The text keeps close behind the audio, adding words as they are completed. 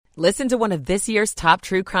Listen to one of this year's top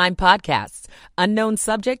true crime podcasts. Unknown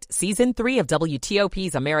Subject, Season 3 of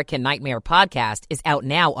WTOP's American Nightmare podcast is out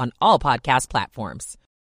now on all podcast platforms.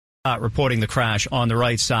 Reporting the crash on the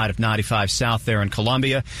right side of 95 South there in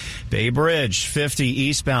Columbia. Bay Bridge, 50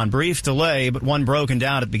 eastbound. Brief delay, but one broken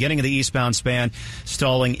down at the beginning of the eastbound span,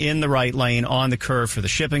 stalling in the right lane on the curve for the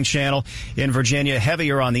shipping channel. In Virginia,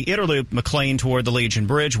 heavier on the inner loop, McLean toward the Legion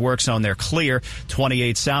Bridge. Work zone there clear.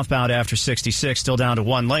 28 southbound after 66, still down to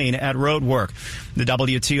one lane at road work. The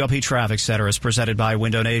WTOP Traffic Center is presented by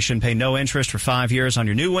Window Nation. Pay no interest for 5 years on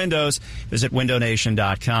your new windows. Visit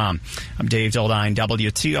windownation.com. I'm Dave Dildine,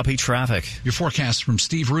 WTOP Traffic. Your forecast from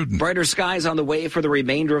Steve Rudin. Brighter skies on the way for the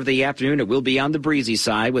remainder of the afternoon. It will be on the breezy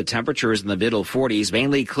side with temperatures in the middle 40s,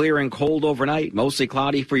 mainly clear and cold overnight. Mostly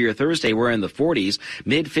cloudy for your Thursday. We're in the 40s,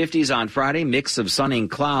 mid 50s on Friday, mix of sun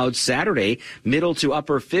and clouds. Saturday, middle to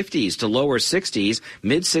upper 50s to lower 60s,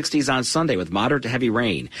 mid 60s on Sunday with moderate to heavy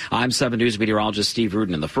rain. I'm 7 News meteorologist Steve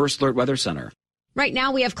Rudin in the First Alert Weather Center. Right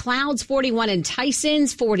now we have clouds, 41 in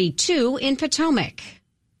Tysons, 42 in Potomac.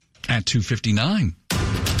 At 2:59.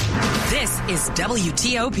 This is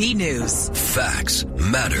WTOP News. Facts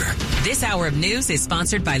matter. This hour of news is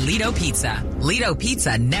sponsored by Lido Pizza. Lido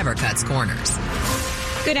Pizza never cuts corners.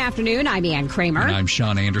 Good afternoon. I'm Ann Kramer. And I'm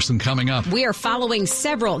Sean Anderson. Coming up, we are following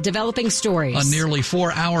several developing stories. A nearly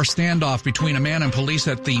 4-hour standoff between a man and police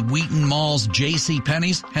at the Wheaton Mall's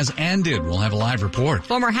JCPenney's has ended. We'll have a live report.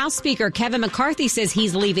 Former House Speaker Kevin McCarthy says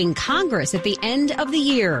he's leaving Congress at the end of the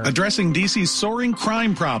year. Addressing D.C.'s soaring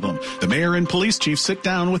crime problem, the mayor and police chief sit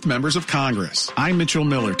down with members of Congress. I'm Mitchell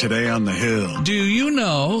Miller, today on The Hill. Do you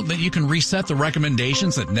know that you can reset the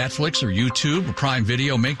recommendations that Netflix or YouTube or Prime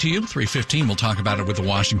Video make to you? 3:15, we'll talk about it with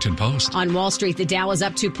the Washington Post. On Wall Street, the Dow is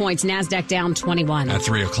up 2 points, NASDAQ down 21. At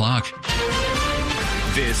 3 o'clock.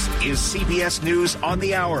 This is CBS News on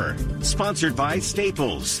the Hour, sponsored by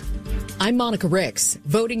Staples. I'm Monica Ricks.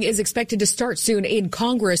 Voting is expected to start soon in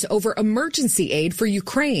Congress over emergency aid for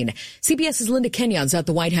Ukraine. CBS's Linda Kenyon's at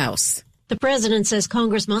the White House. The president says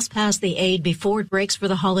Congress must pass the aid before it breaks for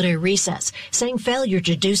the holiday recess, saying failure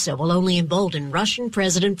to do so will only embolden Russian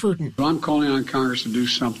President Putin. I'm calling on Congress to do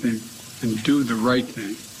something and do the right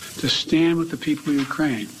thing, to stand with the people of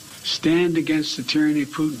Ukraine, stand against the tyranny of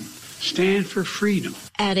Putin, stand for freedom.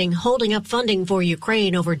 Adding, holding up funding for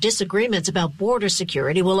Ukraine over disagreements about border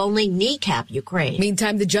security will only kneecap Ukraine.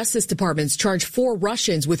 Meantime, the Justice Department's charged 4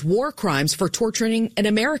 Russians with war crimes for torturing an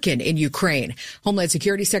American in Ukraine. Homeland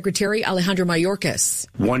Security Secretary Alejandro Mayorkas.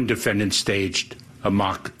 One defendant staged a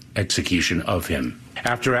mock execution of him.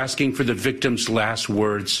 After asking for the victim's last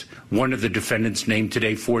words, one of the defendants named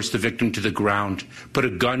today forced the victim to the ground, put a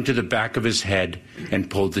gun to the back of his head, and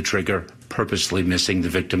pulled the trigger, purposely missing the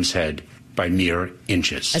victim's head by mere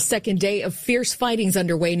inches. A second day of fierce fighting's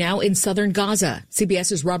underway now in southern Gaza.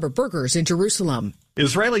 CBS's Robert Berger's in Jerusalem.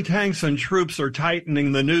 Israeli tanks and troops are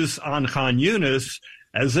tightening the noose on Khan Yunis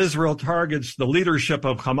as Israel targets the leadership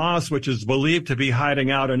of Hamas, which is believed to be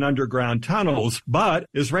hiding out in underground tunnels. But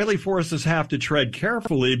Israeli forces have to tread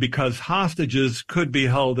carefully because hostages could be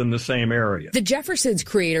held in the same area. The Jeffersons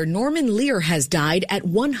creator Norman Lear has died at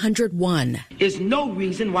 101. There's no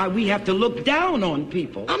reason why we have to look down on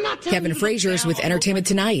people. I'm not Kevin Frazier's with Entertainment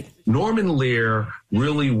Tonight. Norman Lear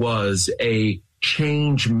really was a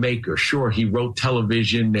change maker. Sure, he wrote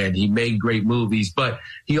television and he made great movies, but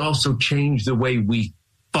he also changed the way we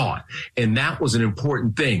thought. And that was an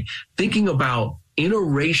important thing. Thinking about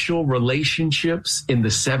interracial relationships in the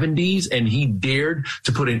 70s, and he dared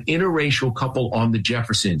to put an interracial couple on the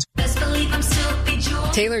Jeffersons.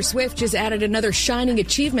 Taylor Swift just added another shining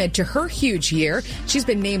achievement to her huge year. She's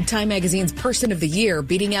been named Time Magazine's Person of the Year,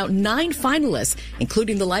 beating out 9 finalists,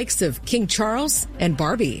 including the likes of King Charles and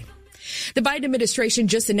Barbie. The Biden administration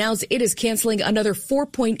just announced it is canceling another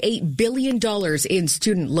 $4.8 billion in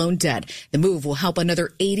student loan debt. The move will help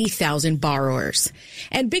another 80,000 borrowers.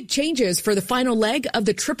 And big changes for the final leg of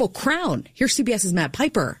the Triple Crown. Here's CBS's Matt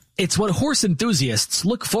Piper. It's what horse enthusiasts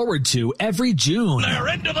look forward to every June. They're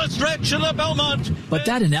into the stretch of the Belmont. But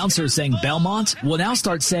that announcer saying Belmont will now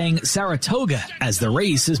start saying Saratoga as the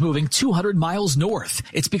race is moving 200 miles north.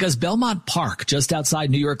 It's because Belmont Park, just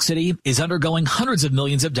outside New York City, is undergoing hundreds of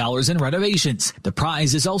millions of dollars in renovations. The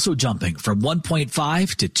prize is also jumping from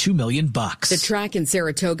 $1.5 to $2 million. The track in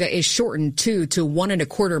Saratoga is shortened 2 to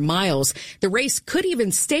 1.25 miles. The race could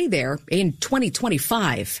even stay there in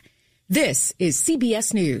 2025. This is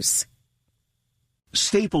CBS News.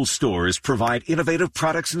 Staples stores provide innovative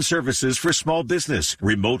products and services for small business,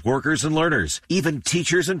 remote workers and learners, even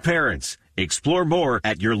teachers and parents. Explore more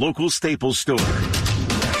at your local Staples store.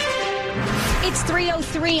 It's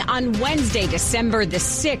 3:03 on Wednesday, December the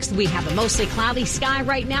 6th. We have a mostly cloudy sky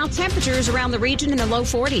right now. Temperatures around the region in the low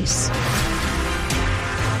 40s.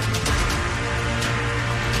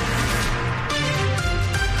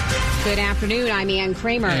 Good afternoon. I'm Ann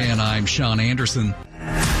Kramer. And I'm Sean Anderson.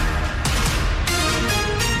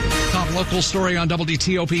 Top local story on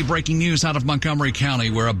WTOP, breaking news out of Montgomery County,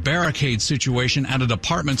 where a barricade situation at a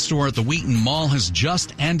department store at the Wheaton Mall has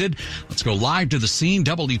just ended. Let's go live to the scene.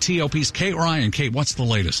 WTOP's Kate Ryan. Kate, what's the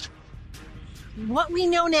latest? What we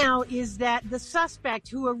know now is that the suspect,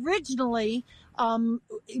 who originally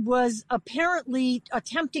was apparently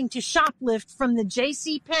attempting to shoplift from the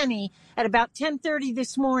JCPenney at about 10:30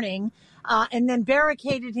 this morning, and then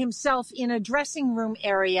barricaded himself in a dressing room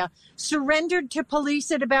area, surrendered to police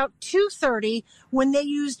at about 2:30 when they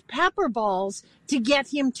used pepper balls to get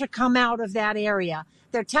him to come out of that area.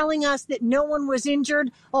 They're telling us that no one was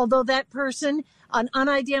injured, although that person, an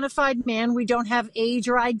unidentified man, we don't have age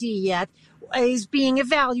or ID yet, is being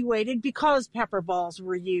evaluated because pepper balls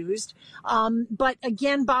were used. But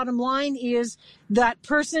again, bottom line is that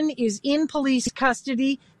person is in police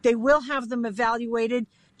custody. They will have them evaluated.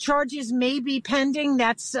 Charges may be pending.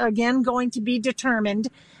 That's, again, going to be determined.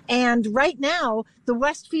 And right now, the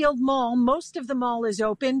Westfield Mall, most of the mall is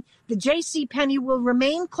open. The JCPenney will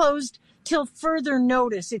remain closed till further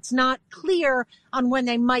notice. It's not clear on when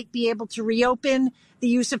they might be able to reopen. The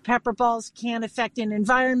use of pepper balls can affect an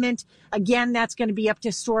environment. Again, that's going to be up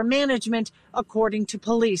to store management, according to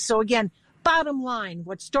police. So again, bottom line,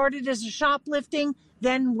 what started as a shoplifting,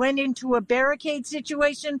 then went into a barricade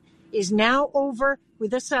situation, is now over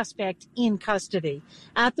with a suspect in custody.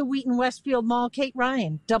 At the Wheaton Westfield Mall, Kate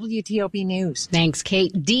Ryan, WTOP News. Thanks,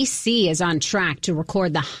 Kate. D.C. is on track to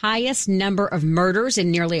record the highest number of murders in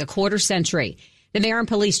nearly a quarter century. The mayor and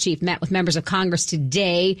police chief met with members of Congress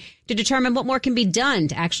today to determine what more can be done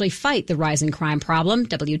to actually fight the rising crime problem.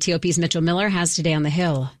 WTOP's Mitchell Miller has Today on the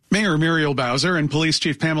Hill. Mayor Muriel Bowser and Police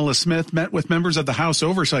Chief Pamela Smith met with members of the House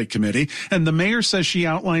Oversight Committee, and the mayor says she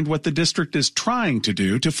outlined what the district is trying to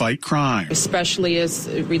do to fight crime. Especially as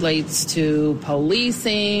it relates to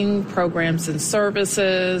policing, programs and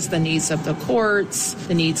services, the needs of the courts,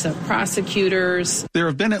 the needs of prosecutors. There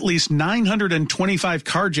have been at least 925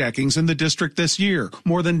 carjackings in the district this year,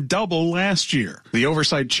 more than double last year. The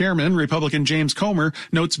Oversight Chairman, Republican James Comer,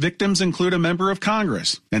 notes victims include a member of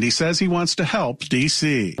Congress, and he says he wants to help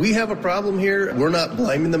D.C. We have a problem here. We're not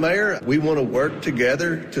blaming the mayor. We want to work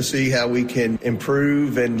together to see how we can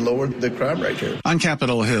improve and lower the crime rate here. On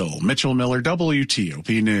Capitol Hill, Mitchell Miller,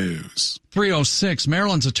 WTOP News. 3:06,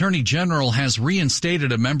 Maryland's Attorney General has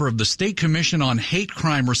reinstated a member of the State Commission on Hate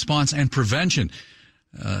Crime Response and Prevention.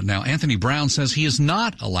 Now, Anthony Brown says he is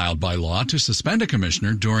not allowed by law to suspend a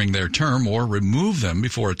commissioner during their term or remove them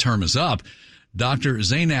before a term is up. Dr.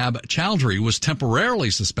 Zainab Chowdhury was temporarily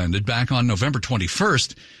suspended back on November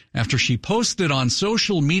 21st after she posted on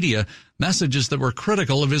social media messages that were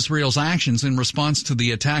critical of Israel's actions in response to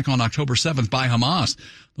the attack on October 7th by Hamas.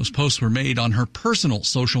 Those posts were made on her personal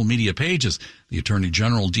social media pages. The Attorney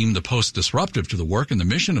General deemed the post disruptive to the work and the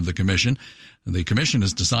mission of the commission. The commission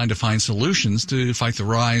is designed to find solutions to fight the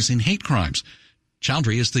rise in hate crimes.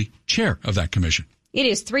 Chowdhury is the chair of that commission. It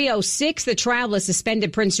is 3:06. The trial of a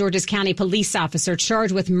suspended Prince George's County police officer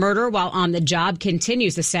charged with murder while on the job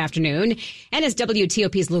continues this afternoon. And as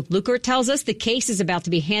WTOP's Luke Lukert tells us, the case is about to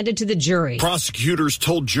be handed to the jury. Prosecutors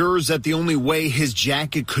told jurors that the only way his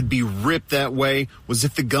jacket could be ripped that way was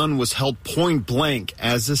if the gun was held point blank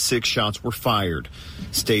as the 6 shots were fired.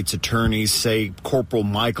 State's attorneys say Corporal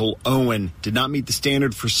Michael Owen did not meet the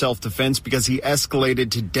standard for self-defense because he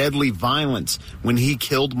escalated to deadly violence when he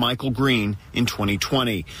killed Michael Green in 2020.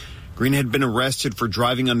 Green had been arrested for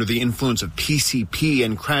driving under the influence of PCP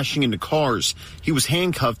and crashing into cars. He was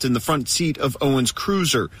handcuffed in the front seat of Owen's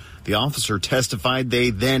cruiser. The officer testified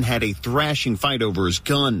they then had a thrashing fight over his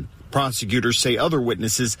gun. Prosecutors say other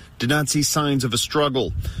witnesses did not see signs of a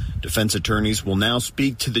struggle. Defense attorneys will now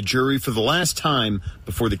speak to the jury for the last time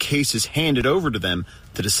before the case is handed over to them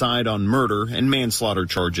to decide on murder and manslaughter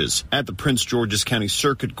charges. At the Prince George's County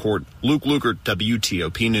Circuit Court, Luke Lukert,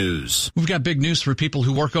 WTOP News. We've got big news for people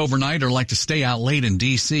who work overnight or like to stay out late in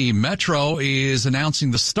D.C. Metro is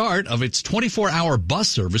announcing the start of its 24-hour bus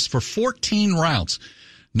service for 14 routes.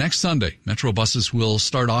 Next Sunday, Metro buses will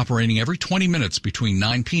start operating every 20 minutes between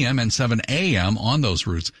 9 p.m. and 7 a.m. on those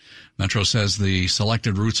routes. Metro says the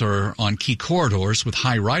selected routes are on key corridors with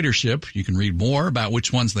high ridership. You can read more about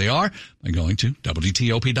which ones they are by going to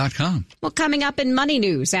WTOP.com. Well, coming up in Money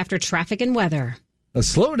News after traffic and weather. A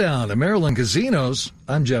slowdown at Maryland casinos.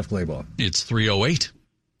 I'm Jeff Claybaugh. It's 3:08.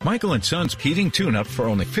 Michael & Son's heating tune-up for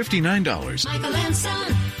only $59. Michael &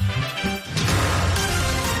 Son.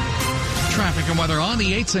 traffic and weather on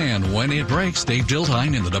the 8s and when it breaks. Dave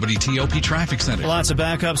Dildine in the WTOP Traffic Center. Lots of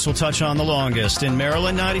backups. We'll touch on the longest. In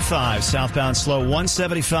Maryland, 95, southbound slow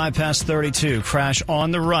 175 past 32. Crash on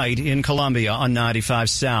the right in Columbia on 95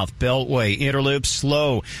 south. Beltway, interloop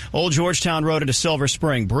slow. Old Georgetown Road into Silver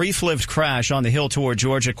Spring. Brief-lived crash on the hill toward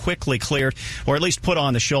Georgia. Quickly cleared, or at least put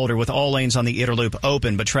on the shoulder with all lanes on the interloop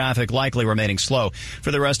open, but traffic likely remaining slow for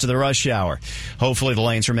the rest of the rush hour. Hopefully the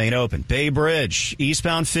lanes remain open. Bay Bridge,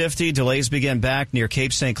 eastbound 50. Delays begin back near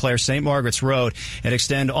Cape St. Clair, St. Margaret's Road and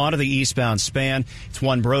extend onto the eastbound span. It's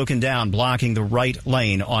one broken down, blocking the right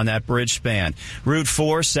lane on that bridge span. Route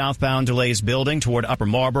 4, southbound delays building toward Upper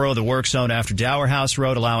Marlboro, the work zone after Dower House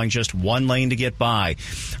Road, allowing just one lane to get by.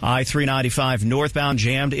 I-395 northbound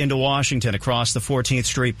jammed into Washington across the 14th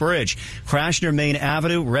Street Bridge. Crash near Main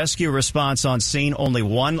Avenue. Rescue response on scene. Only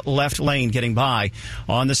one left lane getting by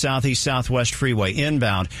on the southeast-southwest freeway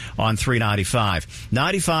inbound on 395.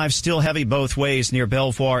 95 still heavy both ways near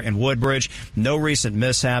Belvoir and Woodbridge. No recent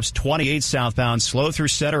mishaps. 28 southbound slow through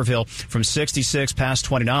Centerville from 66 past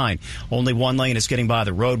 29. Only one lane is getting by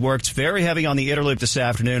the roadworks. Very heavy on the interloop this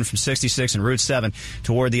afternoon from 66 and Route 7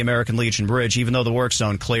 toward the American Legion Bridge, even though the work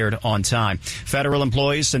zone cleared on time. Federal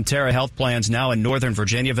employees, Centera Health Plans now in Northern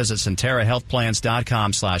Virginia. Visit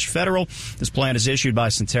CenteraHealthPlans.com/federal. This plan is issued by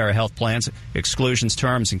Centera Health Plans. Exclusions,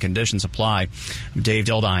 terms, and conditions apply. I'm Dave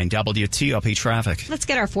Dildine, WTOP Traffic. Let's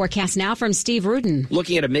get our forecast now from Steve Rudin.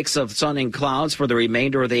 Looking at a mix of sun and clouds for the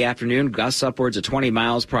remainder of the afternoon, gusts upwards of 20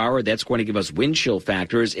 miles per hour. That's going to give us wind chill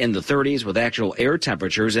factors in the 30s with actual air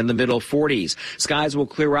temperatures in the middle 40s. Skies will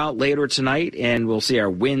clear out later tonight, and we'll see our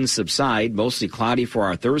winds subside. Mostly cloudy for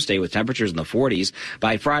our Thursday with temperatures in the 40s.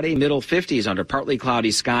 By Friday, middle 50s under partly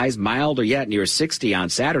cloudy skies, milder yet near 60 on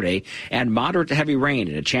Saturday, and moderate to heavy rain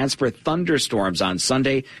and a chance for thunderstorms on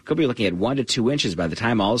Sunday. Could be looking at 1 to 2 inches by the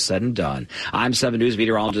time all is said and done. I'm 7 News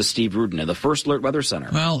meteorologist Steve Rudin in the First Alert Weather Center.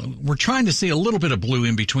 Well, we're trying to see a little bit of blue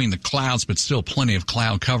in between the clouds, but still plenty of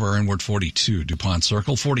cloud cover. Inward 42, DuPont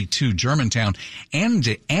Circle, 42, Germantown,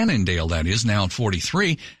 and Annandale, that is, now at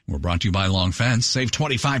 43. We're brought to you by Long Fence. Save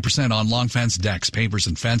 25% on Long Fence decks, papers,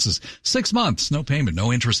 and fences. 6 months, no payment,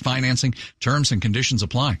 no interest financing. Terms and conditions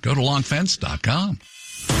apply. Go to longfence.com.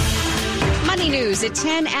 Money news at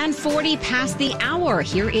 10 and 40 past the hour.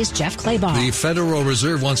 Here is Jeff Clabaugh. The Federal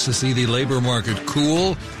Reserve wants to see the labor market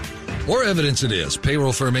cool. More evidence it is.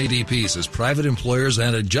 Payroll firm ADP says private employers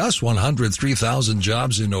added just 103,000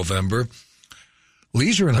 jobs in November.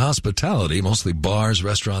 Leisure and hospitality, mostly bars,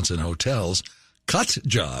 restaurants, and hotels, cut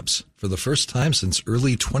jobs for the first time since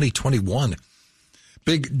early 2021.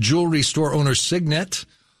 Big jewelry store owner Signet,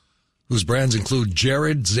 whose brands include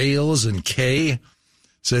Jared, Zales, and Kay,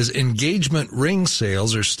 says engagement ring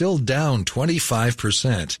sales are still down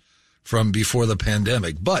 25% from before the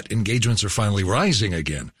pandemic, but engagements are finally rising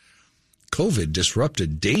again. COVID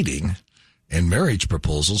disrupted dating and marriage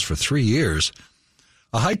proposals for 3 years.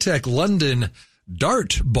 A high-tech London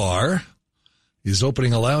Dart Bar is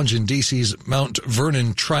opening a lounge in D.C.'s Mount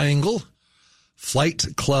Vernon Triangle.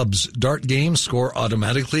 Flight Club's dart games score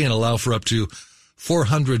automatically and allow for up to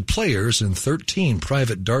 400 players in 13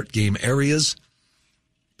 private dart game areas.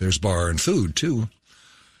 There's bar and food, too.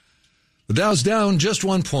 The Dow's down just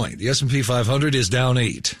 1 point. The S&P 500 is down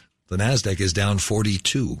 8. The NASDAQ is down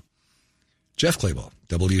 42. Jeff Clabaugh,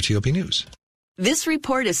 WTOP News. This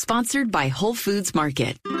report is sponsored by Whole Foods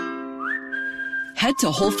Market. Head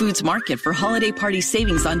to Whole Foods Market for holiday party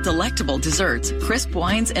savings on delectable desserts, crisp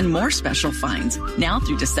wines, and more special finds. Now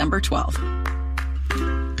through December 12th.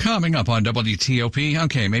 Coming up on WTOP,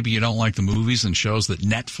 okay, maybe you don't like the movies and shows that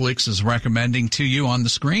Netflix is recommending to you on the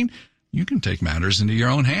screen. You can take matters into your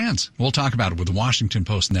own hands. We'll talk about it with the Washington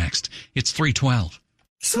Post next. It's 3:12.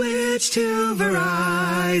 Switch to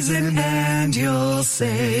Verizon and you'll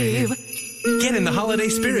save. Get in the holiday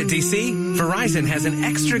spirit, DC. Verizon has an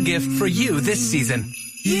extra gift for you this season.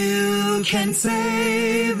 You can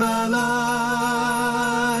save a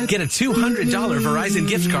lot. Get a $200 Verizon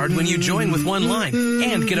gift card when you join with one line.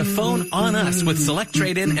 And get a phone on us with Select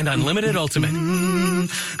Trade-In and Unlimited Ultimate.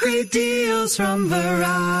 Great deals from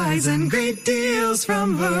Verizon. Great deals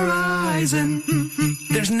from Verizon.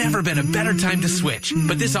 There's never been a better time to switch,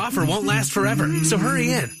 but this offer won't last forever, so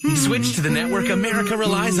hurry in. Switch to the network America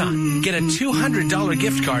relies on. Get a $200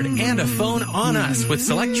 gift card and a phone on us with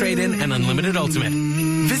Select Trade-In and Unlimited Ultimate.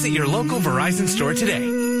 Visit your local Verizon store today.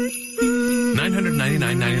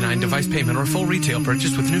 $999.99 device payment or full retail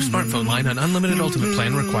purchase with new smartphone line on Unlimited Ultimate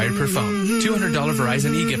plan required per phone. $200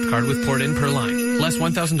 Verizon e-gift card with port in per line. Less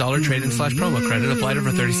 $1,000 trade-in/promo credit applied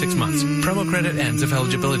over 36 months. Promo credit ends if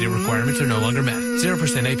eligibility requirements are no longer met.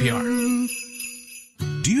 0% APR.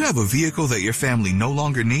 Do you have a vehicle that your family no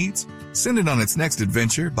longer needs? Send it on its next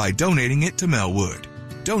adventure by donating it to Melwood.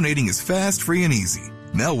 Donating is fast, free, and easy.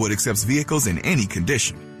 Melwood accepts vehicles in any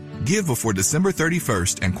condition. Give before December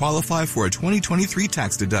 31st and qualify for a 2023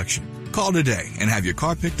 tax deduction. Call today and have your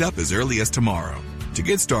car picked up as early as tomorrow. To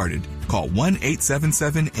get started, call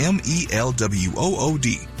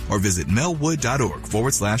 1-877-MELWOOD or visit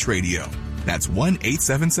melwood.org/radio. That's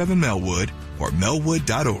 1-877-MELWOOD or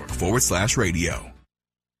melwood.org/radio.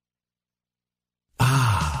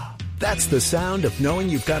 That's the sound of knowing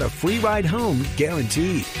you've got a free ride home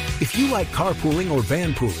guaranteed. If you like carpooling or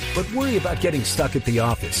vanpooling, but worry about getting stuck at the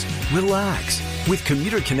office, relax. With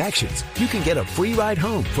Commuter Connections, you can get a free ride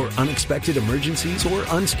home for unexpected emergencies or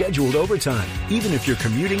unscheduled overtime, even if you're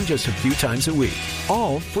commuting just a few times a week.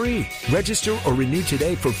 All free. Register or renew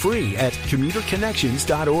today for free at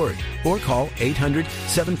commuterconnections.org or call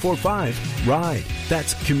 800-745-RIDE.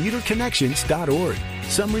 That's commuterconnections.org.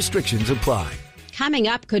 Some restrictions apply. Coming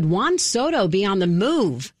up, could Juan Soto be on the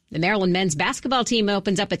move? The Maryland men's basketball team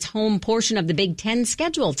opens up its home portion of the Big Ten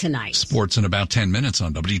schedule tonight. Sports in about 10 minutes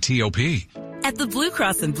on WTOP. At the Blue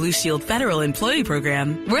Cross and Blue Shield Federal Employee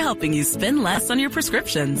Program, we're helping you spend less on your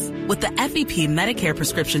prescriptions. With the FEP Medicare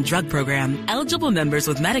Prescription Drug Program, eligible members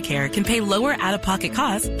with Medicare can pay lower out-of-pocket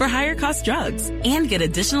costs for higher-cost drugs and get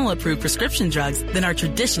additional approved prescription drugs than our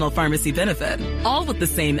traditional pharmacy benefit, all with the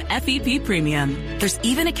same FEP premium. There's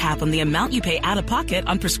even a cap on the amount you pay out-of-pocket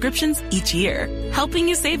on prescriptions each year, helping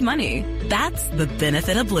you save money. That's the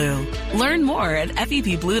benefit of Blue. Learn more at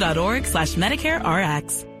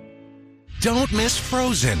fepblue.org/MedicareRx. Don't miss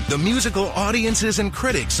Frozen, the musical audiences and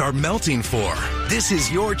critics are melting for. This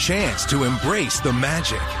is your chance to embrace the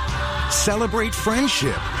magic, celebrate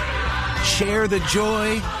friendship, share the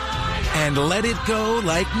joy, and let it go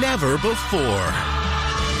like never before.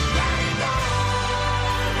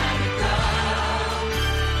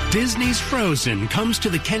 Disney's Frozen comes to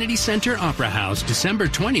the Kennedy Center Opera House December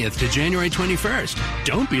 20th to January 21st.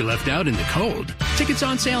 Don't be left out in the cold. Tickets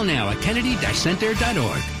on sale now at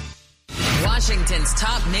kennedy-center.org. Washington's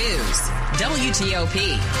top news,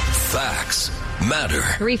 WTOP. Facts matter.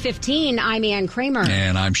 3:15, I'm Ann Kramer.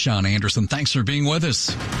 And I'm Sean Anderson. Thanks for being with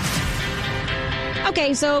us.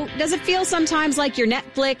 Okay, so does it feel sometimes like your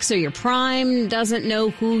Netflix or your Prime doesn't know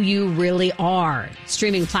who you really are?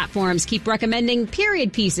 Streaming platforms keep recommending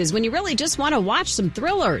period pieces when you really just want to watch some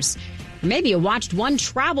thrillers. Maybe you watched one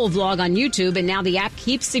travel vlog on YouTube and now the app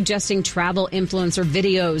keeps suggesting travel influencer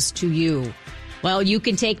videos to you. Well, you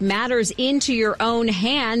can take matters into your own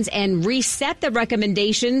hands and reset the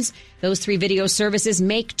recommendations those three video services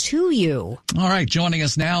make to you. All right, joining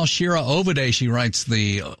us now, Shira Ovide. She writes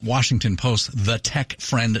the Washington Post The Tech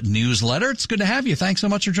Friend newsletter. It's good to have you. Thanks so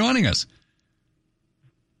much for joining us.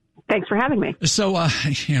 Thanks for having me. So,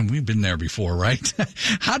 we've been there before, right?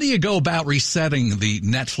 How do you go about resetting the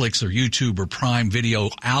Netflix or YouTube or Prime Video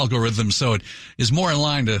algorithm so it is more in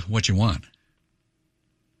line to what you want?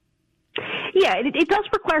 Yeah, it does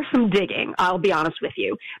require some digging, I'll be honest with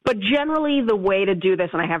you. But generally, the way to do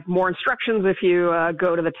this, and I have more instructions if you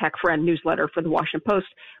go to the Tech Friend newsletter for the Washington Post,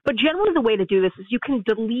 but generally the way to do this is you can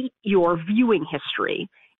delete your viewing history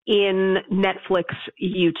in Netflix,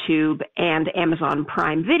 YouTube, and Amazon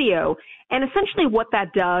Prime Video. And essentially what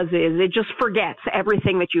that does is it just forgets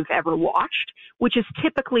everything that you've ever watched, which is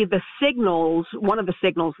typically the signals, one of the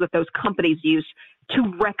signals that those companies use to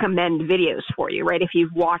recommend videos for you, right? If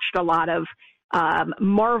you've watched a lot of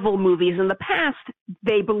Marvel movies in the past,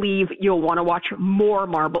 they believe you'll want to watch more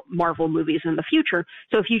Marvel movies in the future.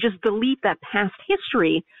 So if you just delete that past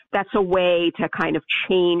history, that's a way to kind of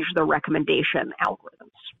change the recommendation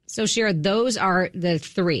algorithms. So, Shira, those are the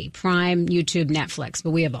three, Prime, YouTube, Netflix,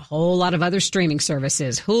 but we have a whole lot of other streaming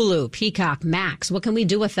services, Hulu, Peacock, Max. What can we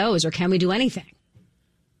do with those, or can we do anything?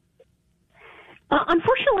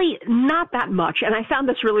 Unfortunately, not that much. And I found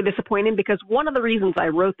this really disappointing because one of the reasons I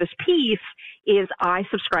wrote this piece is I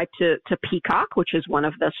subscribe to Peacock, which is one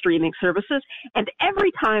of the streaming services. And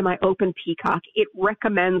every time I open Peacock, it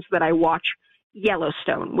recommends that I watch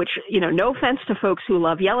Yellowstone, which, no offense to folks who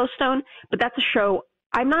love Yellowstone, but that's a show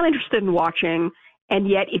I'm not interested in watching. And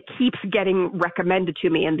yet it keeps getting recommended to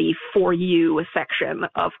me in the For You section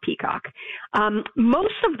of Peacock.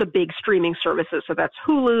 Most of the big streaming services, so that's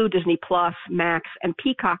Hulu, Disney Plus, Max, and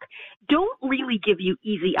Peacock, don't really give you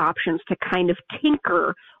easy options to kind of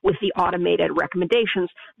tinker with the automated recommendations.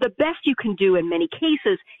 The best you can do in many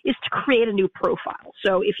cases is to create a new profile.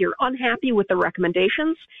 So if you're unhappy with the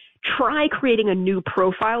recommendations, try creating a new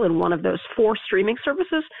profile in one of those four streaming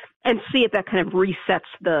services and see if that kind of resets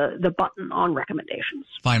the button on recommendations.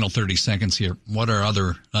 Final 30 seconds here. What are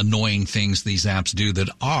other annoying things these apps do that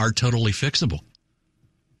are totally fixable?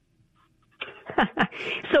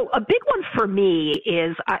 So a big one for me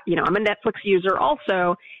is, I'm a Netflix user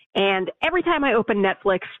also, and every time I open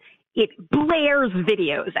Netflix, it blares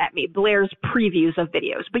videos at me, blares previews of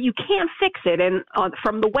videos, but you can't fix it. And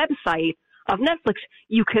from the website of Netflix,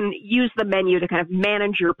 you can use the menu to kind of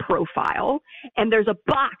manage your profile. And there's a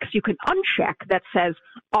box you can uncheck that says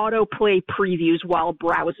autoplay previews while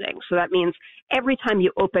browsing. So that means every time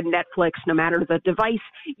you open Netflix, no matter the device,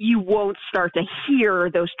 you won't start to hear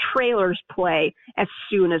those trailers play as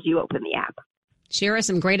soon as you open the app. Shira,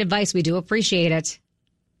 some great advice. We do appreciate it.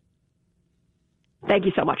 Thank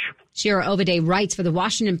you so much. Shira Ovide writes for the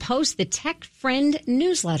Washington Post, the Tech Friend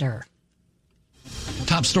newsletter.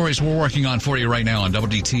 Top stories we're working on for you right now on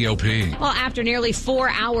WTOP. Well, after nearly 4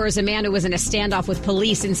 hours, a man who was in a standoff with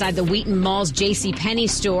police inside the Wheaton Mall's JCPenney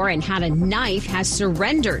store and had a knife has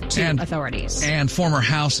surrendered to authorities. And former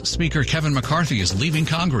House Speaker Kevin McCarthy is leaving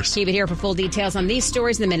Congress. Keep it here for full details on these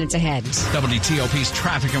stories in the minutes ahead. WTOP's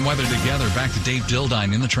traffic and weather together. Back to Dave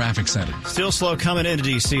Dildine in the traffic center. Still slow coming into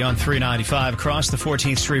D.C. on 395 across the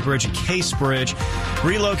 14th Street Bridge at Case Bridge.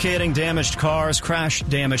 Relocating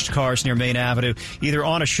crash-damaged cars near Main Avenue, either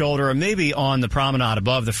on a shoulder or maybe on the promenade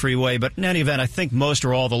above the freeway. But in any event, I think most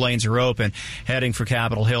or all the lanes are open, heading for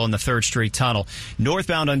Capitol Hill in the 3rd Street Tunnel.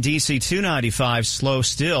 Northbound on DC 295, slow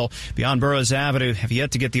still. Beyond Burroughs Avenue, have yet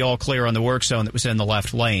to get the all clear on the work zone that was in the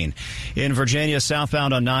left lane. In Virginia,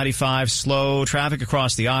 southbound on 95, slow traffic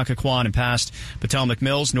across the Occoquan and past Potomac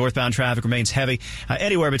Mills. Northbound traffic remains heavy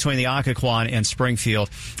anywhere between the Occoquan and Springfield.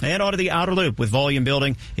 And onto the outer loop with volume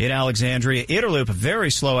building in Alexandria. Inner loop, a very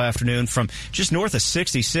slow afternoon from just north of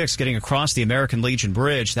 66 getting across the American Legion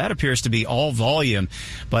Bridge. That appears to be all volume,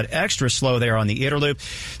 but extra slow there on the inner loop.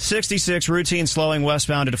 66, routine slowing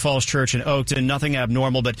westbound into Falls Church and Oakton. Nothing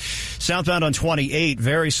abnormal, but southbound on 28,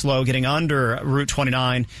 very slow getting under Route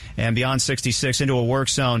 29 and beyond 66 into a work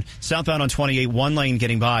zone. Southbound on 28, one lane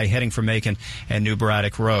getting by, heading for Macon and New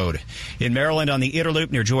Braddock Road. In Maryland on the inner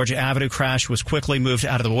loop near Georgia Avenue, crash was quickly moved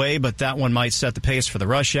out of the way, but that one might set the pace for the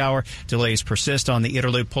rush hour. Delays persist on the inner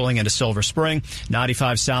loop pulling into Silver Spring.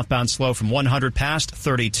 95 southbound slow from 100 past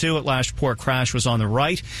 32 at Lashport. Crash was on the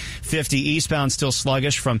right. 50 eastbound still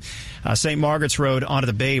sluggish from St. Margaret's Road onto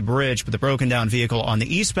the Bay Bridge, but the broken down vehicle on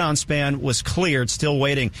the eastbound span was cleared, still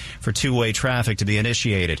waiting for two-way traffic to be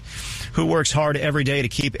initiated. Who works hard every day to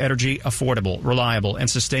keep energy affordable, reliable, and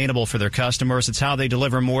sustainable for their customers? It's how they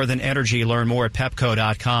deliver More Than Energy. Learn more at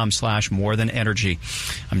pepco.com/morethanenergy.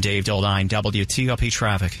 I'm Dave Dildine, WTOP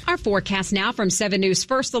Traffic. Our forecast now from 7 News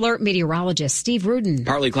First Alert meteorologist Steve Rudin.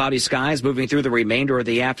 Partly cloudy skies moving through the remainder of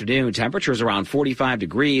the afternoon. Temperatures around 45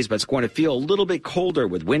 degrees, but it's going to feel a little bit colder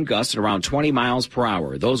with wind gusts at around 20 miles per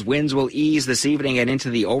hour. Those winds will ease this evening and into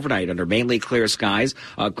the overnight under mainly clear skies.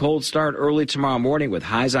 A cold start early tomorrow morning with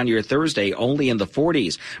highs on your Thursday only in the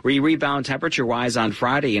 40s. We rebound temperature-wise on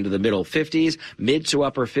Friday into the middle 50s, mid to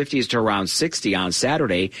upper 50s to around 60 on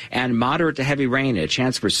Saturday, and moderate to heavy rain and a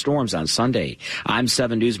chance for storms on Sunday. I'm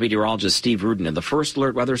 7 News meteorologist Steve Rudin in the First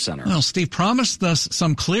Alert Weather Center. Well, Steve promised us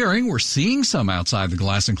some clearing. We're seeing some outside the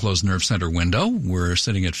glass enclosed nerve center window. We're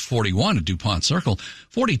sitting at 41 at DuPont Circle,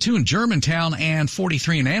 42 in Germantown, and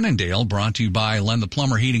 43 in Annandale. Brought to you by Len the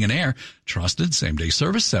Plumber Heating and Air. Trusted same-day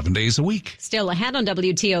service 7 days a week. Still ahead on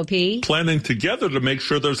WTOP. Planning together to make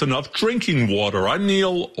sure there's enough drinking water. I'm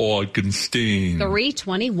Neil Augenstein.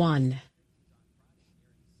 3:21.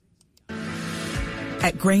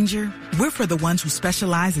 At Grainger, we're for the ones who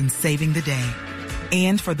specialize in saving the day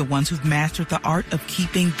and for the ones who've mastered the art of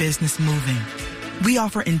keeping business moving. We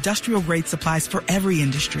offer industrial-grade supplies for every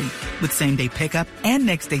industry with same-day pickup and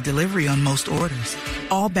next-day delivery on most orders,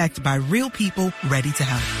 all backed by real people ready to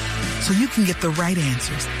help. So you can get the right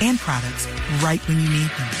answers and products right when you need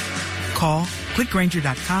them. Call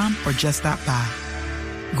quickgrainger.com or just stop by.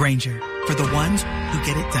 Grainger, for the ones who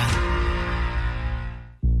get it done.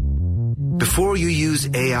 Before you use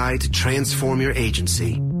AI to transform your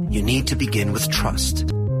agency, you need to begin with trust.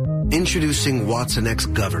 Introducing Watson X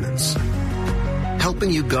Governance, helping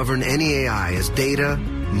you govern any AI as data,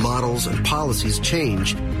 models, and policies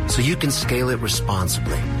change so you can scale it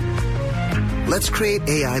responsibly. Let's create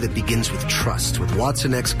AI that begins with trust with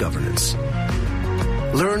Watson X Governance.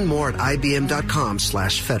 Learn more at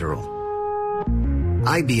ibm.com/federal.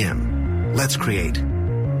 IBM. Let's create.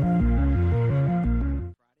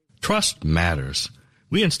 Trust matters.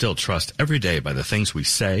 We instill trust every day by the things we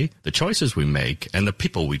say, the choices we make, and the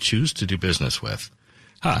people we choose to do business with.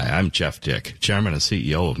 Hi, I'm Jeff Dick, Chairman and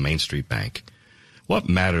CEO of Main Street Bank. What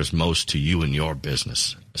matters most to you and your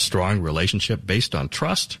business? A strong relationship based on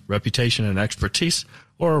trust, reputation, and expertise,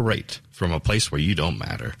 or a rate from a place where you don't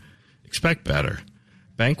matter? Expect better.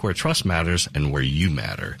 Bank where trust matters and where you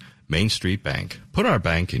matter. Main Street Bank. Put our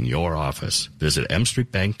bank in your office. Visit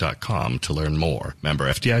mstreetbank.com to learn more. Member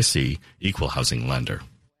FDIC, Equal Housing Lender.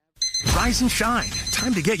 Rise and shine.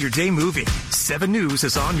 Time to get your day moving. 7 News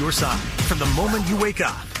is on your side from the moment you wake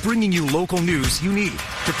up, bringing you local news you need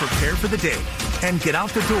to prepare for the day and get out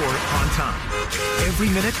the door on time. Every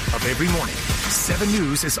minute of every morning, 7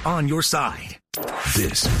 News is on your side.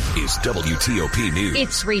 This is WTOP News.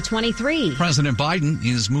 It's 3:23. President Biden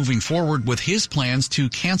is moving forward with his plans to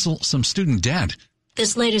cancel some student debt.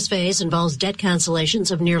 This latest phase involves debt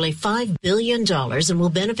cancellations of nearly $5 billion and will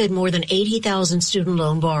benefit more than 80,000 student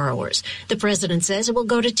loan borrowers. The president says it will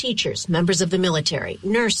go to teachers, members of the military,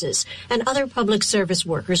 nurses, and other public service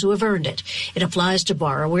workers who have earned it. It applies to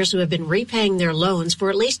borrowers who have been repaying their loans for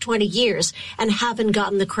at least 20 years and haven't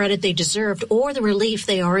gotten the credit they deserved or the relief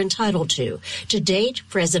they are entitled to. To date,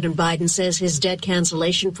 President Biden says his debt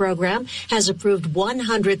cancellation program has approved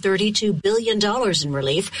 $132 billion in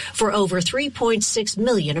relief for over 3.6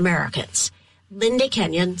 million Americans. Linda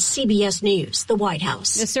Kenyon, CBS News, the White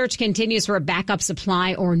House. The search continues for a backup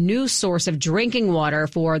supply or new source of drinking water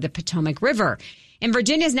for the Potomac River. And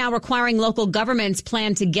Virginia is now requiring local governments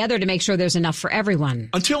plan together to make sure there's enough for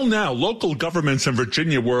everyone. Until now, local governments in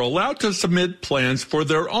Virginia were allowed to submit plans for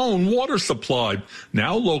their own water supply.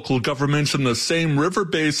 Now, local governments in the same river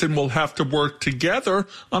basin will have to work together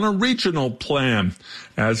on a regional plan.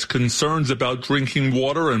 As concerns about drinking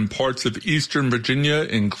water in parts of eastern Virginia,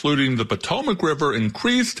 including the Potomac River,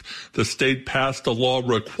 increased, the state passed a law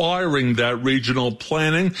requiring that regional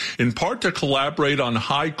planning, in part to collaborate on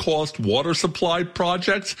high-cost water supply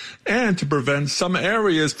projects and to prevent some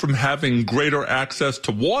areas from having greater access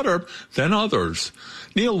to water than others.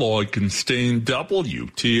 Neil Augenstein,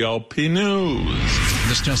 WTOP News.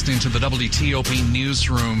 This just into the WTOP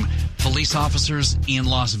newsroom. Police officers in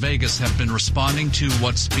Las Vegas have been responding to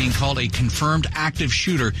what's being called a confirmed active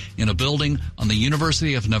shooter in a building on the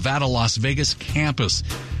University of Nevada, Las Vegas campus.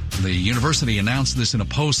 The university announced this in a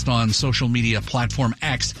post on social media platform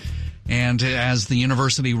X. And as the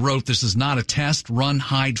university wrote, this is not a test, run,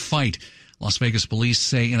 hide, fight. Las Vegas police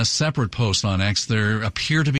say in a separate post on X there appear to be